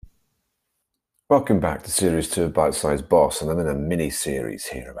Welcome back to Series 2 of Bite Size Boss, and I'm in a mini-series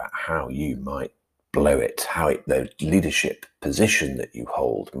here about how you might blow it, the leadership position that you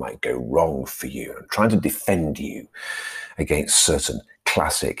hold might go wrong for you. I'm trying to defend you against certain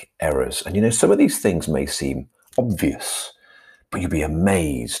classic errors. And some of these things may seem obvious, but you'll be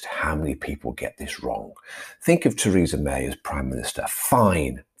amazed how many people get this wrong. Think of Theresa May as Prime Minister.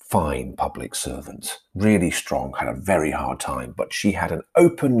 Fine public servant, really strong, had a very hard time, but she had an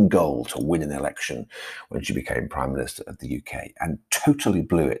open goal to win an election when she became Prime Minister of the UK and totally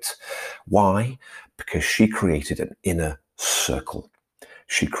blew it. Why? Because she created an inner circle.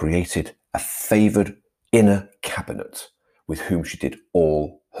 She created a favoured inner cabinet with whom she did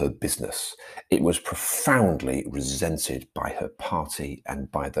all her business. It was profoundly resented by her party and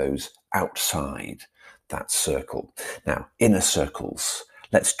by those outside that circle. Now, inner circles,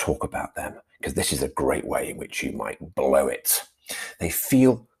 let's talk about them, because this is a great way in which you might blow it. They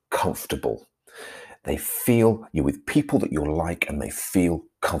feel comfortable. They feel you're with people that you like and they feel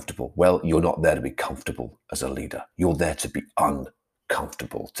comfortable. Well, you're not there to be comfortable as a leader. You're there to be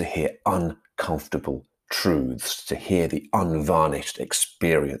uncomfortable, to hear uncomfortable truths, to hear the unvarnished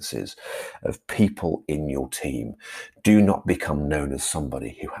experiences of people in your team. Do not become known as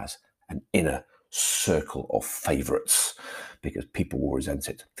somebody who has an inner circle of favourites, because people will resent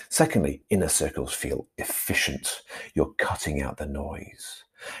it. Secondly, inner circles feel efficient. You're cutting out the noise.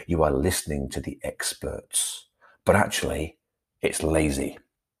 You are listening to the experts, but actually it's lazy.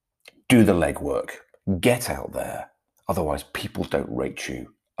 Do the legwork. Get out there. Otherwise, people don't rate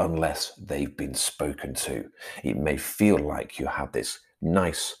you unless they've been spoken to. It may feel like you have this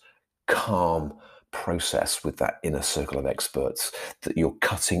nice, calm process with that inner circle of experts, that you're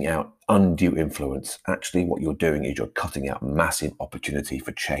cutting out undue influence. Actually, what you're doing is you're cutting out massive opportunity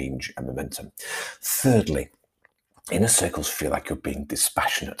for change and momentum. Thirdly, inner circles feel like you're being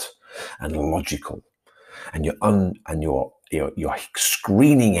dispassionate and logical, and you're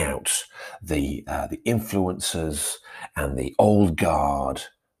screening out the influencers and the old guard.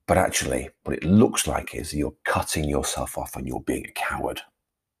 But actually, what it looks like is you're cutting yourself off and you're being a coward.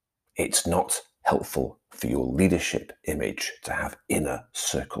 It's not helpful for your leadership image to have inner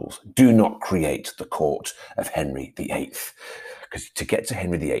circles. Do not create the court of Henry VIII, because to get to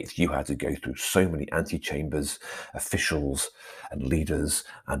Henry VIII, you had to go through so many antechambers, officials and leaders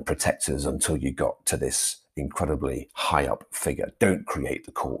and protectors until you got to this incredibly high up figure. Don't create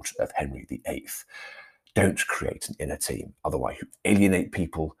the court of Henry VIII. Don't create an inner team. Otherwise, you alienate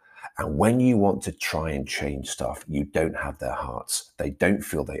people. And when you want to try and change stuff, you don't have their hearts. They don't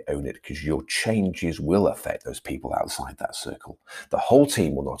feel they own it, because your changes will affect those people outside that circle. The whole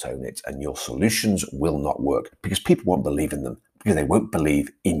team will not own it, and your solutions will not work, because people won't believe in them, because they won't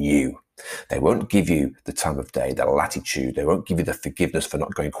believe in you. They won't give you the time of day, the latitude. They won't give you the forgiveness for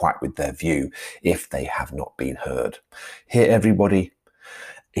not going quite with their view if they have not been heard. Here, everybody,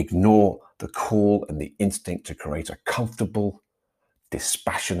 ignore the call and the instinct to create a comfortable,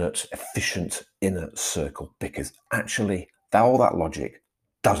 dispassionate, efficient inner circle, because actually all that logic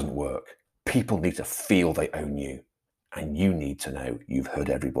doesn't work. People need to feel they own you, and you need to know you've heard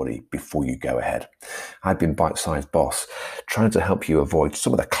everybody before you go ahead. I've been Bite Size Boss, trying to help you avoid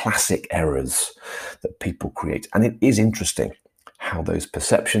some of the classic errors that people create. And it is interesting how those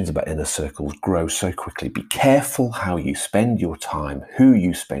perceptions about inner circles grow so quickly. Be careful how you spend your time, who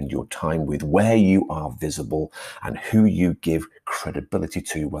you spend your time with, where you are visible, and who you give credibility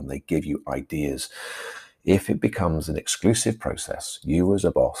to when they give you ideas. If it becomes an exclusive process, you as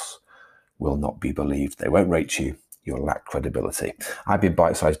a boss will not be believed. They won't rate you. You'll lack credibility. I've been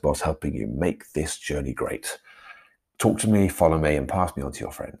Bite Size Boss, helping you make this journey great. Talk to me, follow me, and pass me on to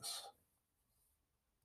your friends.